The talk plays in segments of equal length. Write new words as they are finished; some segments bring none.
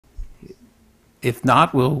If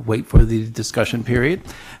not, we'll wait for the discussion period.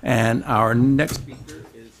 And our next speaker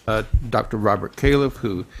is Dr. Robert Califf,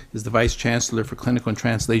 who is the Vice Chancellor for Clinical and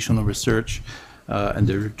Translational Research and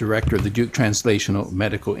the Director of the Duke Translational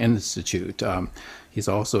Medical Institute. He's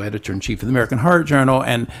also editor-in-chief of the American Heart Journal.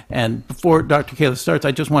 And before Dr. Califf starts,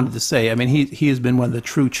 I just wanted to say, I mean, he has been one of the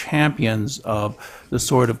true champions of the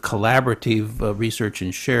sort of collaborative research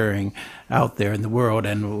and sharing out there in the world,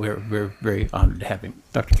 and we're very honored to have him.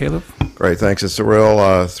 Dr. Califf? Great, thanks. It's a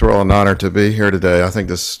real thrill and honor to be here today. I think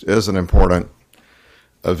this is an important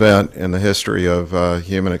event in the history of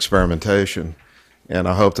human experimentation, and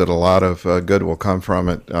I hope that a lot of good will come from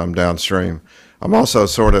it downstream. I'm also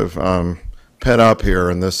sort of pent up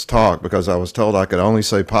here in this talk because I was told I could only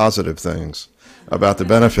say positive things about the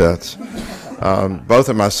benefits. Both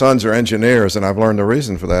of my sons are engineers, and I've learned the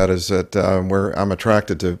reason for that is that I'm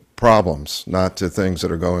attracted to problems, not to things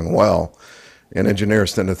that are going well. And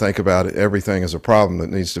engineers tend to think about everything as a problem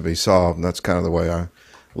that needs to be solved, and that's kind of the way I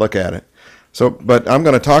look at it. So, but I'm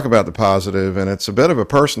going to talk about the positive, and it's a bit of a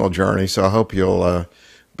personal journey, so I hope you'll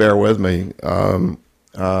bear with me.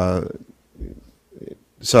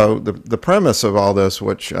 So the premise of all this,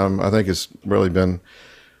 which I think has really been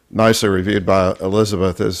nicely reviewed by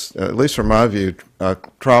Elizabeth, is, at least from my view,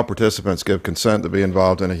 trial participants give consent to be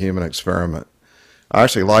involved in a human experiment. I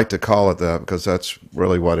actually like to call it that because that's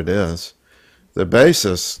really what it is. The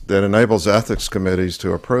basis that enables ethics committees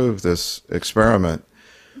to approve this experiment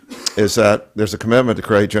is that there's a commitment to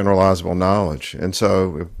create generalizable knowledge. And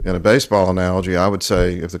so in a baseball analogy, I would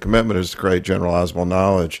say if the commitment is to create generalizable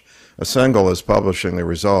knowledge, a single is publishing the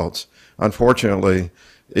results. Unfortunately,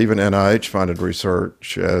 even NIH-funded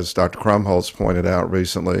research, as Dr. Krumholz pointed out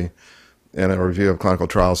recently in a review of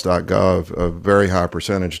clinicaltrials.gov, a very high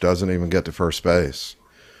percentage doesn't even get to first base.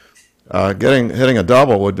 Hitting a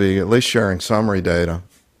double would be at least sharing summary data.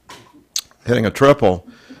 Hitting a triple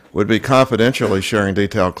would be confidentially sharing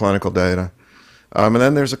detailed clinical data. And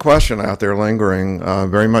then there's a question out there lingering,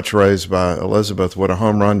 very much raised by Elizabeth: would a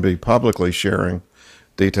home run be publicly sharing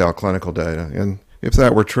detailed clinical data? And if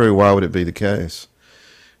that were true, why would it be the case?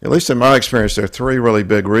 At least in my experience, there are three really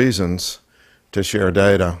big reasons to share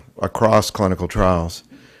data across clinical trials.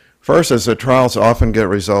 First is that trials often get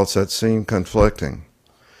results that seem conflicting.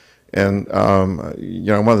 And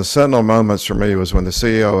one of the seminal moments for me was when the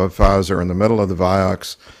CEO of Pfizer, in the middle of the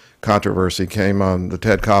Vioxx controversy, came on the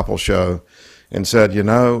Ted Koppel show and said, you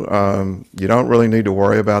don't really need to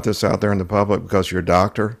worry about this out there in the public because your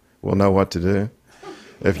doctor will know what to do.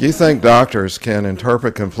 If you think doctors can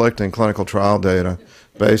interpret conflicting clinical trial data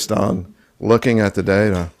based on looking at the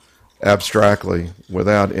data abstractly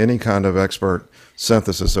without any kind of expert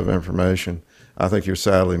synthesis of information, I think you're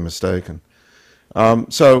sadly mistaken.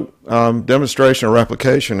 Demonstration or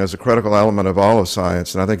replication is a critical element of all of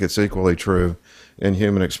science, and I think it's equally true in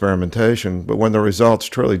human experimentation. But when the results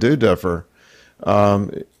truly do differ,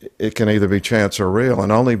 it can either be chance or real,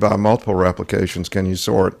 and only by multiple replications can you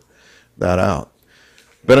sort that out.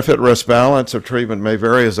 Benefit-risk balance of treatment may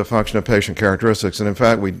vary as a function of patient characteristics, and in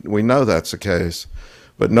fact, we know that's the case.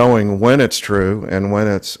 But knowing when it's true and when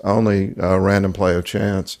it's only a random play of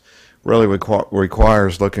chance really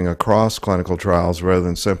requires looking across clinical trials rather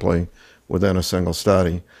than simply within a single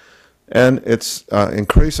study. And it's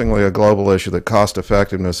increasingly a global issue that cost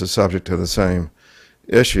effectiveness is subject to the same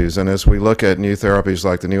issues. And as we look at new therapies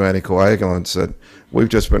like the new anticoagulants that we've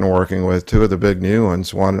just been working with, two of the big new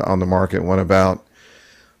ones, one on the market, one about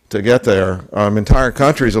to get there, entire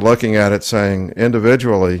countries are looking at it saying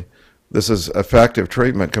individually, this is effective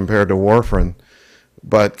treatment compared to warfarin,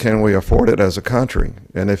 but can we afford it as a country?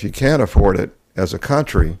 And if you can't afford it as a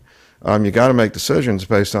country, you got to make decisions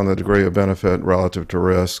based on the degree of benefit relative to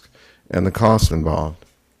risk and the cost involved.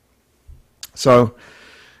 So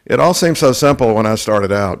it all seemed so simple when I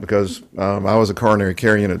started out because I was a coronary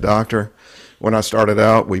care unit doctor. When I started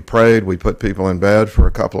out, we prayed, we put people in bed for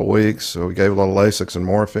a couple of weeks, so we gave a little Lasix and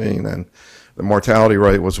morphine, and the mortality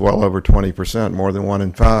rate was well over 20%, more than 1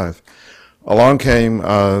 in 5. Along came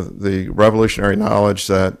the revolutionary knowledge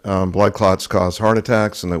that blood clots cause heart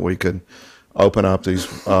attacks and that we could open up these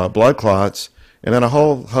blood clots. And then a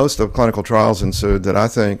whole host of clinical trials ensued that I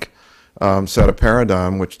think set a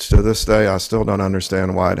paradigm, which to this day I still don't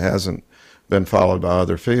understand why it hasn't been followed by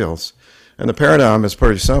other fields. And the paradigm is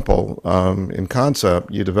pretty simple. In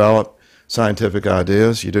concept, you develop scientific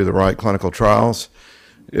ideas, you do the right clinical trials.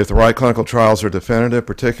 If the right clinical trials are definitive,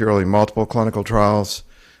 particularly multiple clinical trials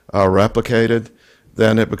replicated,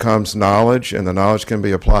 then it becomes knowledge, and the knowledge can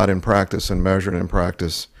be applied in practice and measured in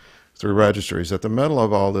practice through registries. At the middle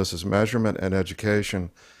of all this is measurement and education,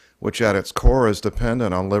 which at its core is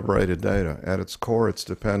dependent on liberated data. At its core, it's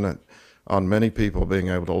dependent on many people being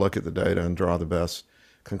able to look at the data and draw the best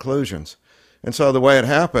conclusions. And so the way it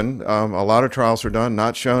happened, a lot of trials were done,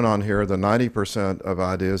 not shown on here, the 90% of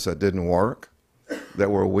ideas that didn't work,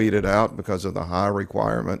 that were weeded out because of the high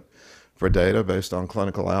requirement for data based on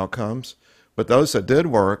clinical outcomes. But those that did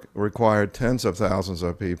work required tens of thousands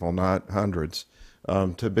of people, not hundreds,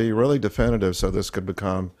 to be really definitive so this could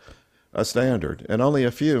become a standard. And only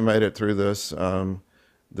a few made it through this,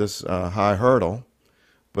 high hurdle.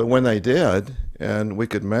 But when they did, and we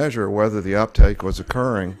could measure whether the uptake was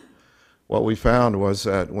occurring, what we found was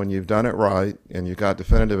that when you've done it right and you've got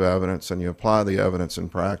definitive evidence and you apply the evidence in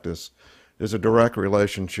practice, there's a direct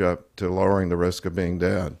relationship to lowering the risk of being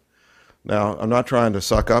dead. Now, I'm not trying to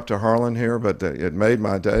suck up to Harlan here, but it made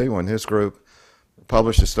my day when his group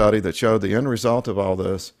published a study that showed the end result of all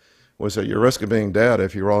this was that your risk of being dead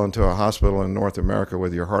if you roll into a hospital in North America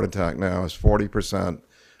with your heart attack now is 40%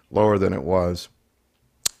 lower than it was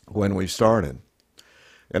when we started.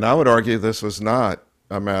 And I would argue this was not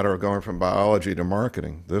a matter of going from biology to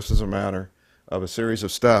marketing. This is a matter of a series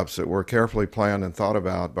of steps that were carefully planned and thought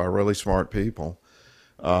about by really smart people.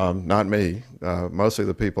 Not me, mostly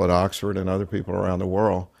the people at Oxford and other people around the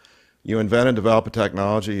world. You invent and develop a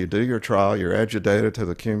technology, you do your trial, you add your data to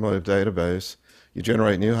the cumulative database, you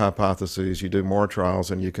generate new hypotheses, you do more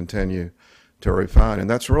trials, and you continue to refine. And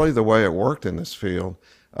that's really the way it worked in this field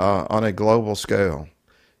on a global scale.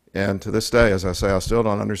 And to this day, as I say, I still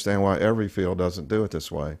don't understand why every field doesn't do it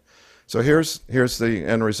this way. So here's the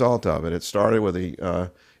end result of it. It started with the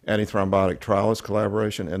Antithrombotic Trialist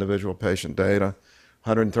Collaboration, individual patient data,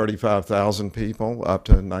 135,000 people up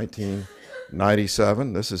to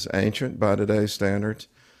 1997. This is ancient by today's standards,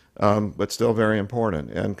 but still very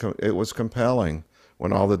important. And it was compelling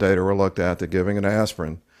when all the data were looked at that giving an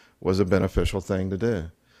aspirin was a beneficial thing to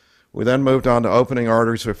do. We then moved on to opening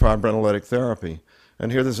arteries for fibrinolytic therapy.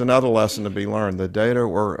 And here there's another lesson to be learned. The data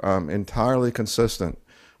were entirely consistent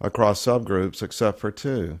across subgroups except for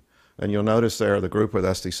two. And you'll notice there the group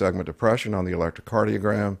with ST segment depression on the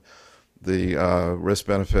electrocardiogram, the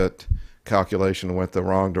risk-benefit calculation went the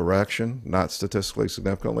wrong direction, not statistically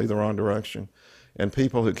significantly the wrong direction, and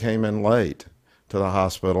people who came in late to the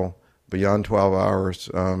hospital beyond 12 hours,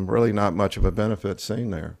 really not much of a benefit seen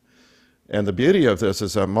there. And the beauty of this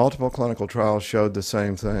is that multiple clinical trials showed the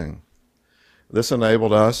same thing. This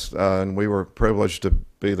enabled us, and we were privileged to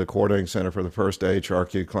be the coordinating center for the first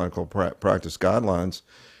AHRQ clinical practice guidelines.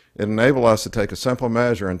 It enabled us to take a simple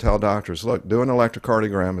measure and tell doctors, look, do an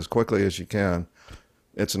electrocardiogram as quickly as you can.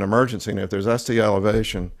 It's an emergency, and if there's ST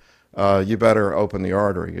elevation, you better open the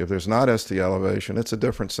artery. If there's not ST elevation, it's a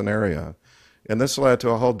different scenario. And this led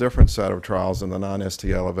to a whole different set of trials in the non-ST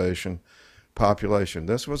elevation population.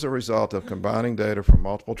 This was a result of combining data from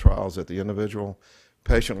multiple trials at the individual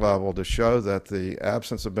patient level to show that the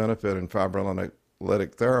absence of benefit in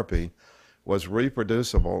fibrinolytic therapy was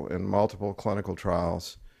reproducible in multiple clinical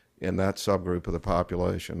trials in that subgroup of the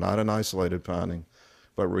population. Not an isolated finding,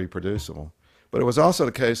 but reproducible. But it was also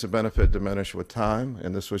the case that benefit diminished with time,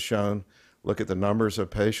 and this was shown. Look at the numbers of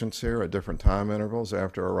patients here at different time intervals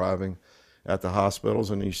after arriving at the hospitals,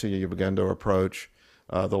 and you see you begin to approach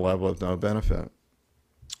the level of no benefit.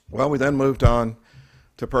 Well, we then moved on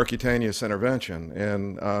to percutaneous intervention,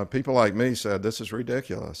 and people like me said, this is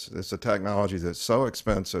ridiculous. It's a technology that's so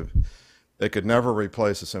expensive, it could never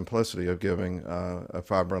replace the simplicity of giving a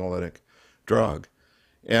fibrinolytic drug.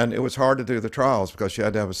 And it was hard to do the trials because you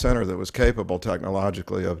had to have a center that was capable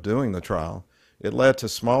technologically of doing the trial. It led to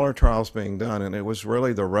smaller trials being done, and it was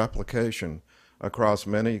really the replication across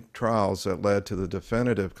many trials that led to the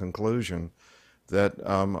definitive conclusion that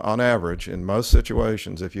on average, in most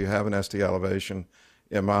situations, if you have an ST elevation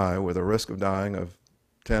MI with a risk of dying of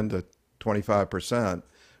 10 to 25%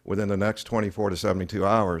 within the next 24 to 72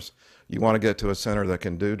 hours, you want to get to a center that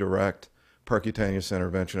can do direct percutaneous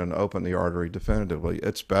intervention and open the artery definitively.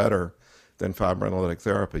 It's better than fibrinolytic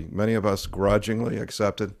therapy. Many of us grudgingly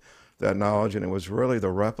accepted that knowledge, and it was really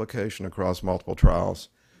the replication across multiple trials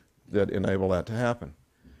that enabled that to happen.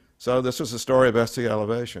 So this was the story of ST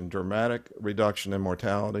elevation, dramatic reduction in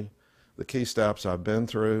mortality. The key steps I've been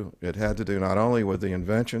through, it had to do not only with the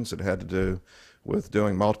inventions, it had to do with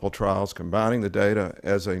doing multiple trials, combining the data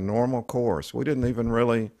as a normal course. We didn't even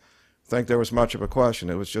really think there was much of a question.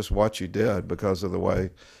 It was just what you did because of the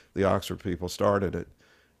way the Oxford people started it.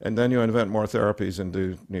 And then you invent more therapies and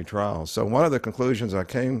do new trials. So one of the conclusions I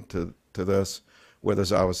came to this with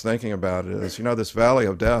as I was thinking about it is, you know, this valley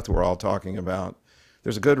of death we're all talking about,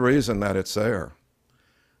 there's a good reason that it's there.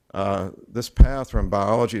 This path from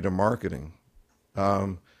biology to marketing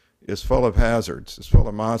is full of hazards. It's full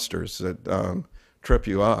of monsters that trip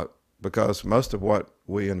you up because most of what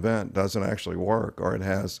we invent doesn't actually work, or it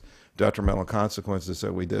has detrimental consequences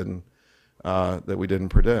that we didn't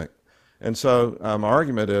predict. And so my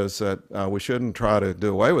argument is that we shouldn't try to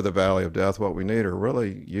do away with the valley of death. What we need are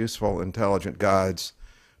really useful, intelligent guides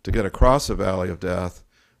to get across the valley of death,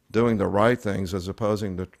 doing the right things as opposed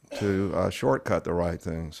to shortcut the right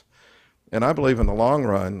things. And I believe in the long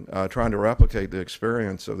run, trying to replicate the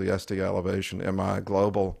experience of the ST Elevation MI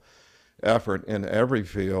global effort in every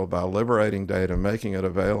field by liberating data, making it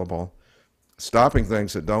available, stopping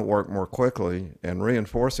things that don't work more quickly, and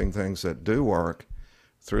reinforcing things that do work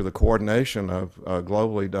through the coordination of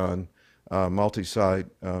globally done multi-site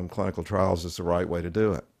clinical trials is the right way to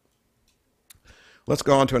do it. Let's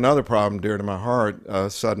go on to another problem dear to my heart,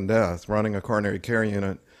 sudden death. Running a coronary care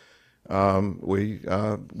unit, we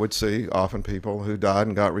would see often people who died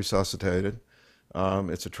and got resuscitated.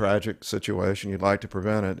 It's a tragic situation. You'd like to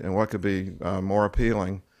prevent it. And what could be more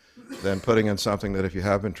appealing than putting in something that if you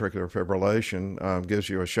have ventricular fibrillation gives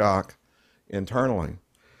you a shock internally?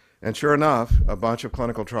 And sure enough, a bunch of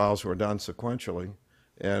clinical trials were done sequentially.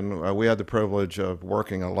 And we had the privilege of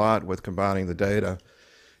working a lot with combining the data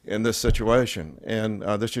in this situation. And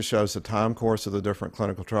this just shows the time course of the different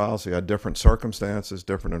clinical trials. They had different circumstances,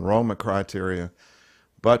 different enrollment criteria.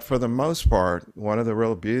 But for the most part, one of the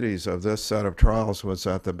real beauties of this set of trials was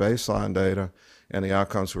that the baseline data and the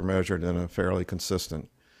outcomes were measured in a fairly consistent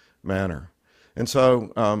manner. And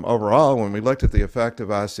so overall, when we looked at the effect of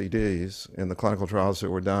ICDs in the clinical trials that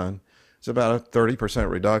were done, it's about a 30%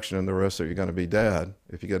 reduction in the risk that you're going to be dead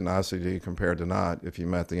if you get an ICD compared to not if you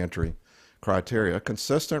met the entry criteria. A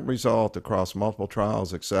consistent result across multiple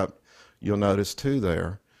trials, except you'll notice two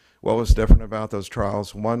there. What was different about those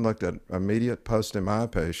trials? One looked at immediate post-MI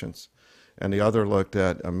patients, and the other looked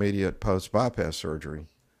at immediate post-bypass surgery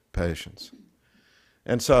patients.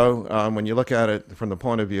 And so when you look at it from the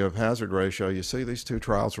point of view of hazard ratio, you see these two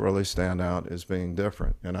trials really stand out as being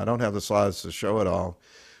different. And I don't have the slides to show it all,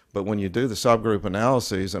 but when you do the subgroup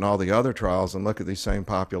analyses and all the other trials and look at these same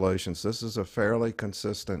populations, this is a fairly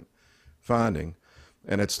consistent finding.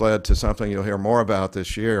 And it's led to something you'll hear more about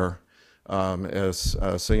this year as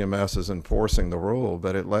CMS is enforcing the rule,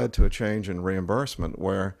 but it led to a change in reimbursement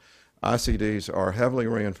where ICDs are heavily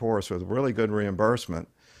reinforced with really good reimbursement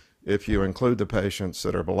if you include the patients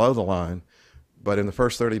that are below the line. But in the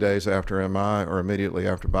first 30 days after MI or immediately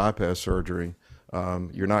after bypass surgery,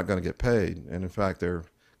 you're not going to get paid. And in fact, they're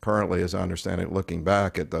currently, as I understand it, looking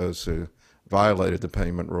back at those who violated the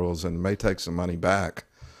payment rules and may take some money back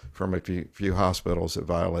from a few hospitals that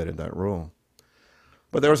violated that rule.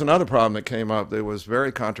 But there was another problem that came up that was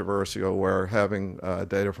very controversial where having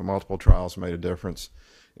data from multiple trials made a difference.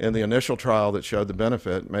 In the initial trial that showed the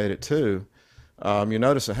benefit, made it 2, you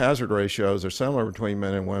notice the hazard ratios are similar between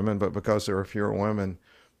men and women, but because there were fewer women,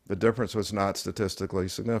 the difference was not statistically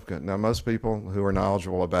significant. Now, most people who are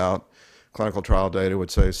knowledgeable about clinical trial data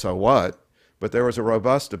would say, so what? But there was a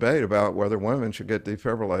robust debate about whether women should get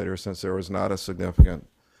defibrillators since there was not a significant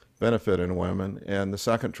benefit in women. And the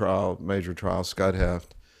second trial, major trial,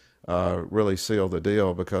 Scudheft, really sealed the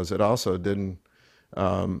deal because it also didn't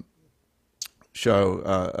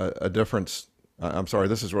show a difference. I'm sorry,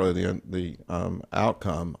 this is really the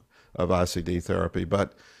outcome of ICD therapy,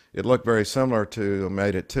 but it looked very similar to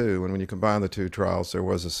made it 2, and when you combine the two trials, there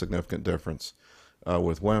was a significant difference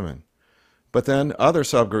with women. But then other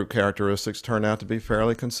subgroup characteristics turned out to be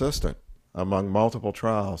fairly consistent among multiple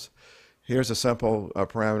trials. Here's a simple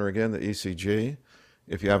parameter again, the ECG.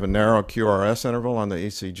 If you have a narrow QRS interval on the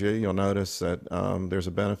ECG, you'll notice that there's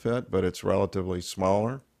a benefit, but it's relatively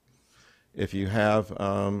smaller. If you have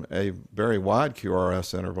a very wide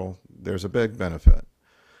QRS interval, there's a big benefit.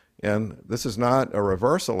 And this is not a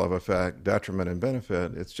reversal of effect, detriment, and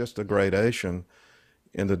benefit. It's just a gradation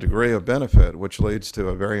in the degree of benefit, which leads to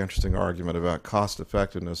a very interesting argument about cost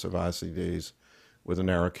effectiveness of ICDs with a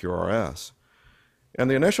narrow QRS. And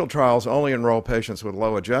the initial trials only enroll patients with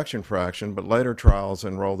low ejection fraction, but later trials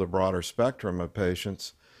enroll the broader spectrum of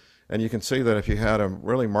patients. And you can see that if you had a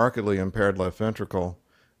really markedly impaired left ventricle,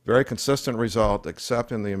 very consistent result,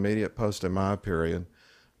 except in the immediate post-MI period,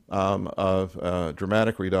 of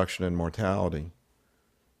dramatic reduction in mortality.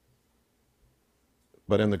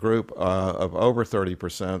 But in the group of over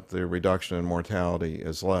 30%, the reduction in mortality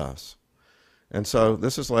is less. And so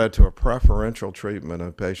this has led to a preferential treatment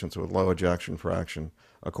of patients with low ejection fraction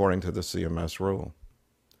according to the CMS rule.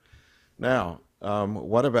 Now,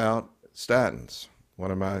 what about statins?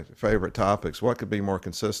 One of my favorite topics. What could be more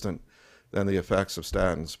consistent than the effects of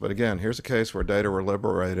statins? But again, here's a case where data were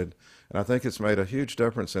liberated, and I think it's made a huge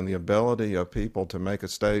difference in the ability of people to make a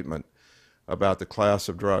statement about the class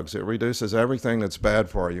of drugs. It reduces everything that's bad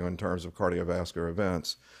for you in terms of cardiovascular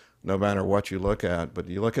events, no matter what you look at. But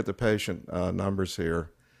you look at the patient numbers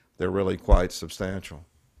here, they're really quite substantial.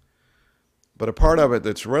 But a part of it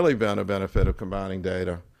that's really been a benefit of combining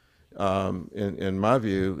data, in my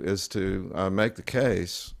view, is to make the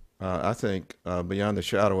case, I think, beyond the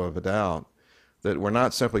shadow of a doubt, that we're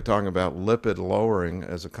not simply talking about lipid lowering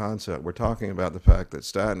as a concept. We're talking about the fact that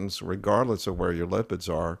statins, regardless of where your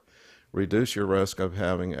lipids are, reduce your risk of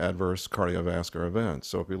having adverse cardiovascular events.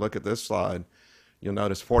 So if you look at this slide, you'll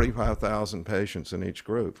notice 45,000 patients in each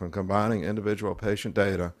group. From combining individual patient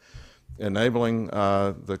data, enabling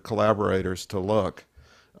the collaborators to look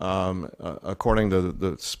according to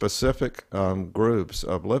the specific groups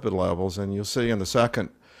of lipid levels, and you'll see in the second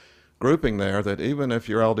grouping there that even if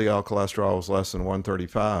your LDL cholesterol was less than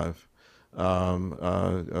 135,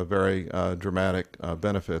 a very dramatic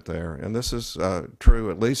benefit there. And this is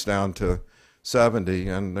true at least down to 70,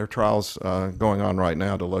 and there are trials going on right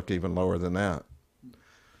now to look even lower than that.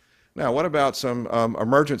 Now, what about some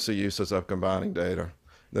emergency uses of combining data?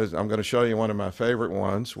 I'm going to show you one of my favorite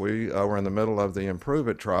ones. We were in the middle of the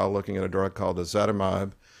IMPROVE-IT trial looking at a drug called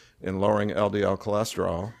ezetimibe in lowering LDL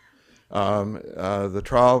cholesterol. The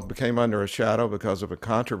trial became under a shadow because of a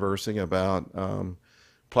controversy about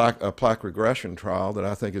a plaque regression trial that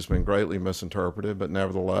I think has been greatly misinterpreted, but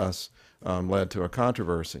nevertheless led to a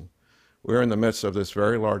controversy. We're in the midst of this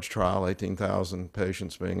very large trial, 18,000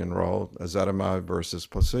 patients being enrolled, ezetimibe versus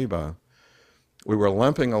placebo. We were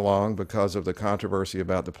limping along because of the controversy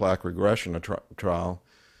about the plaque regression trial,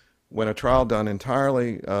 when a trial done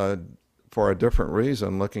entirely for a different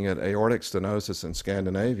reason, looking at aortic stenosis in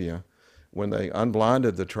Scandinavia, when they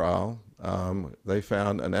unblinded the trial, they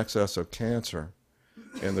found an excess of cancer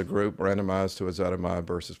in the group randomized to ezetimibe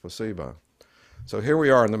versus placebo. So here we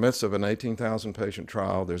are in the midst of an 18,000 patient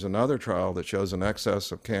trial. There's another trial that shows an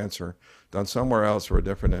excess of cancer done somewhere else for a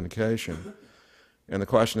different indication. And the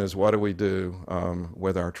question is, what do we do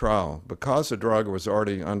with our trial? Because the drug was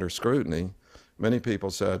already under scrutiny, many people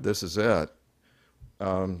said, this is it.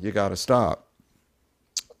 You got to stop.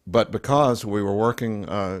 But because we were working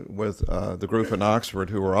with the group in Oxford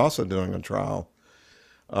who were also doing a trial,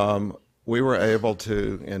 we were able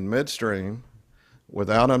to, in midstream,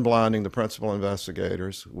 without unblinding the principal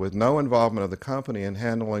investigators, with no involvement of the company in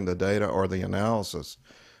handling the data or the analysis.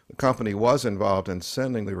 The company was involved in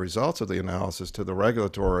sending the results of the analysis to the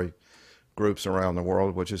regulatory groups around the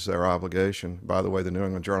world, which is their obligation. By the way, the New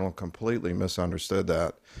England Journal completely misunderstood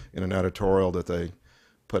that in an editorial that they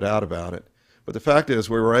put out about it. But the fact is,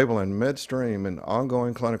 we were able in midstream in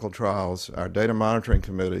ongoing clinical trials, our data monitoring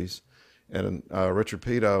committees and Richard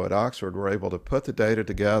Peto at Oxford were able to put the data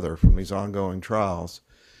together from these ongoing trials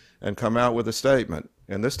and come out with a statement.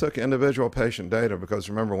 And this took individual patient data because,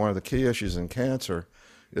 remember, one of the key issues in cancer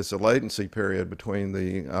is the latency period between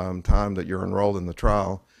the time that you're enrolled in the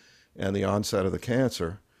trial and the onset of the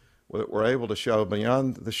cancer. We're able to show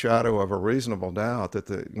beyond the shadow of a reasonable doubt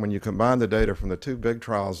that when you combine the data from the two big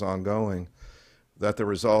trials ongoing, that the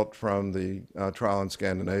result from the trial in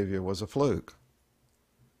Scandinavia was a fluke.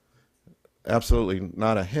 Absolutely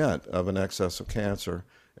not a hint of an excess of cancer,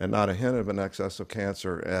 and not a hint of an excess of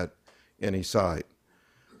cancer at any site.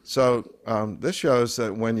 So this shows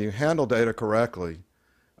that when you handle data correctly,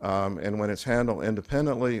 and when it's handled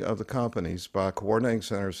independently of the companies by coordinating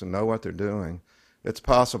centers who know what they're doing, it's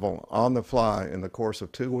possible on the fly in the course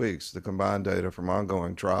of 2 weeks to combine data from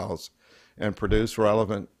ongoing trials and produce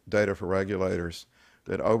relevant data for regulators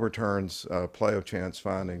that overturns play of chance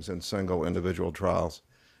findings in single individual trials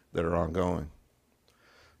that are ongoing.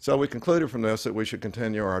 So we concluded from this that we should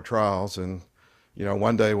continue our trials, and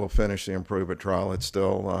one day we'll finish the IMPROVE-IT trial. It's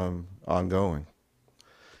still ongoing.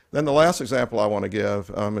 Then the last example I want to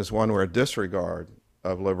give is one where disregard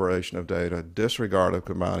of liberation of data, disregard of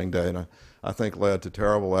combining data, I think led to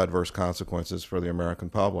terrible adverse consequences for the American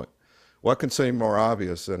public. What can seem more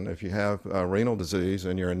obvious than if you have renal disease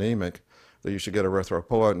and you're anemic, that you should get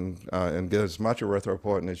erythropoietin and get as much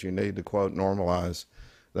erythropoietin as you need to, quote, normalize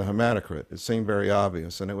the hematocrit. It seemed very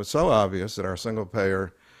obvious, and it was so obvious that our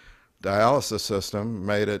single-payer dialysis system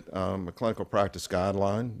made it a clinical practice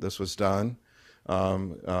guideline. This was done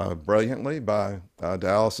brilliantly by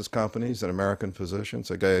dialysis companies and American physicians.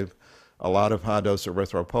 They gave a lot of high-dose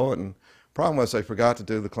erythropoietin. Problem was they forgot to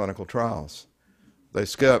do the clinical trials. They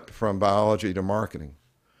skipped from biology to marketing.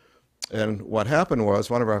 And what happened was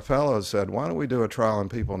one of our fellows said, why don't we do a trial on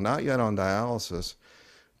people not yet on dialysis,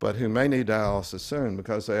 but who may need dialysis soon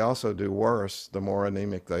because they also do worse the more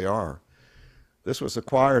anemic they are. This was a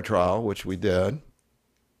choir trial, which we did.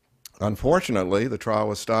 Unfortunately, the trial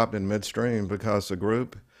was stopped in midstream because the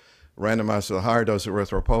group randomized to the higher dose of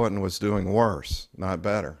erythropoietin was doing worse, not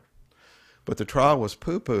better. But the trial was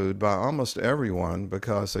poo-pooed by almost everyone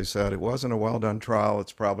because they said it wasn't a well-done trial,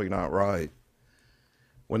 it's probably not right.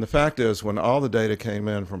 When the fact is, when all the data came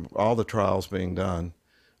in from all the trials being done,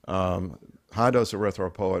 high-dose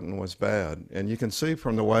erythropoietin was bad. And you can see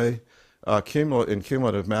from the way, in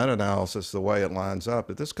cumulative meta-analysis, the way it lines up,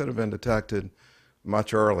 that this could have been detected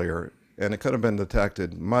much earlier, and it could have been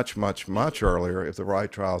detected much, much, much earlier if the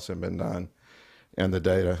right trials had been done and the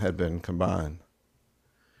data had been combined.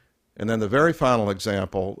 And then the very final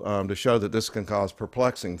example, to show that this can cause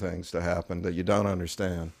perplexing things to happen that you don't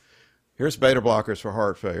understand. Here's beta blockers for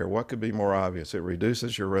heart failure. What could be more obvious? It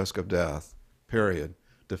reduces your risk of death, period.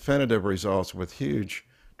 Definitive results with huge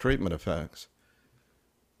treatment effects.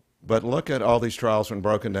 But look at all these trials when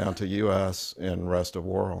broken down to U.S. and rest of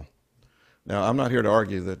world. Now, I'm not here to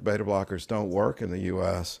argue that beta blockers don't work in the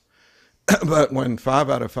U.S., but when 5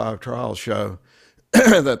 out of 5 trials show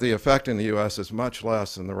that the effect in the U.S. is much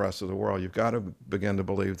less than the rest of the world, you've got to begin to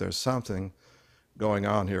believe there's something going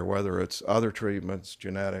on here, whether it's other treatments,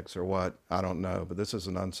 genetics, or what, I don't know. But this is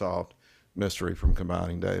an unsolved mystery from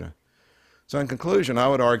combining data. So in conclusion, I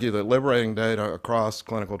would argue that liberating data across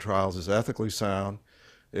clinical trials is ethically sound.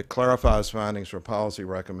 It clarifies findings for policy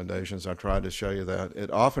recommendations. I tried to show you that.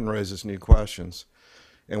 It often raises new questions.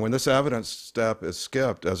 And when this evidence step is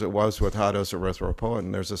skipped, as it was with high-dose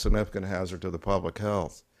erythropoietin, there's a significant hazard to the public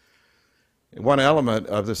health. One element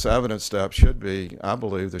of this evidence step should be, I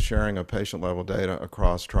believe, the sharing of patient-level data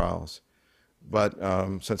across trials. But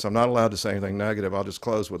since I'm not allowed to say anything negative, I'll just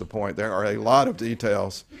close with a point. There are a lot of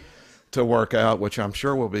details to work out, which I'm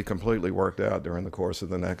sure will be completely worked out during the course of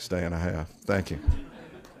the next day and a half. Thank you.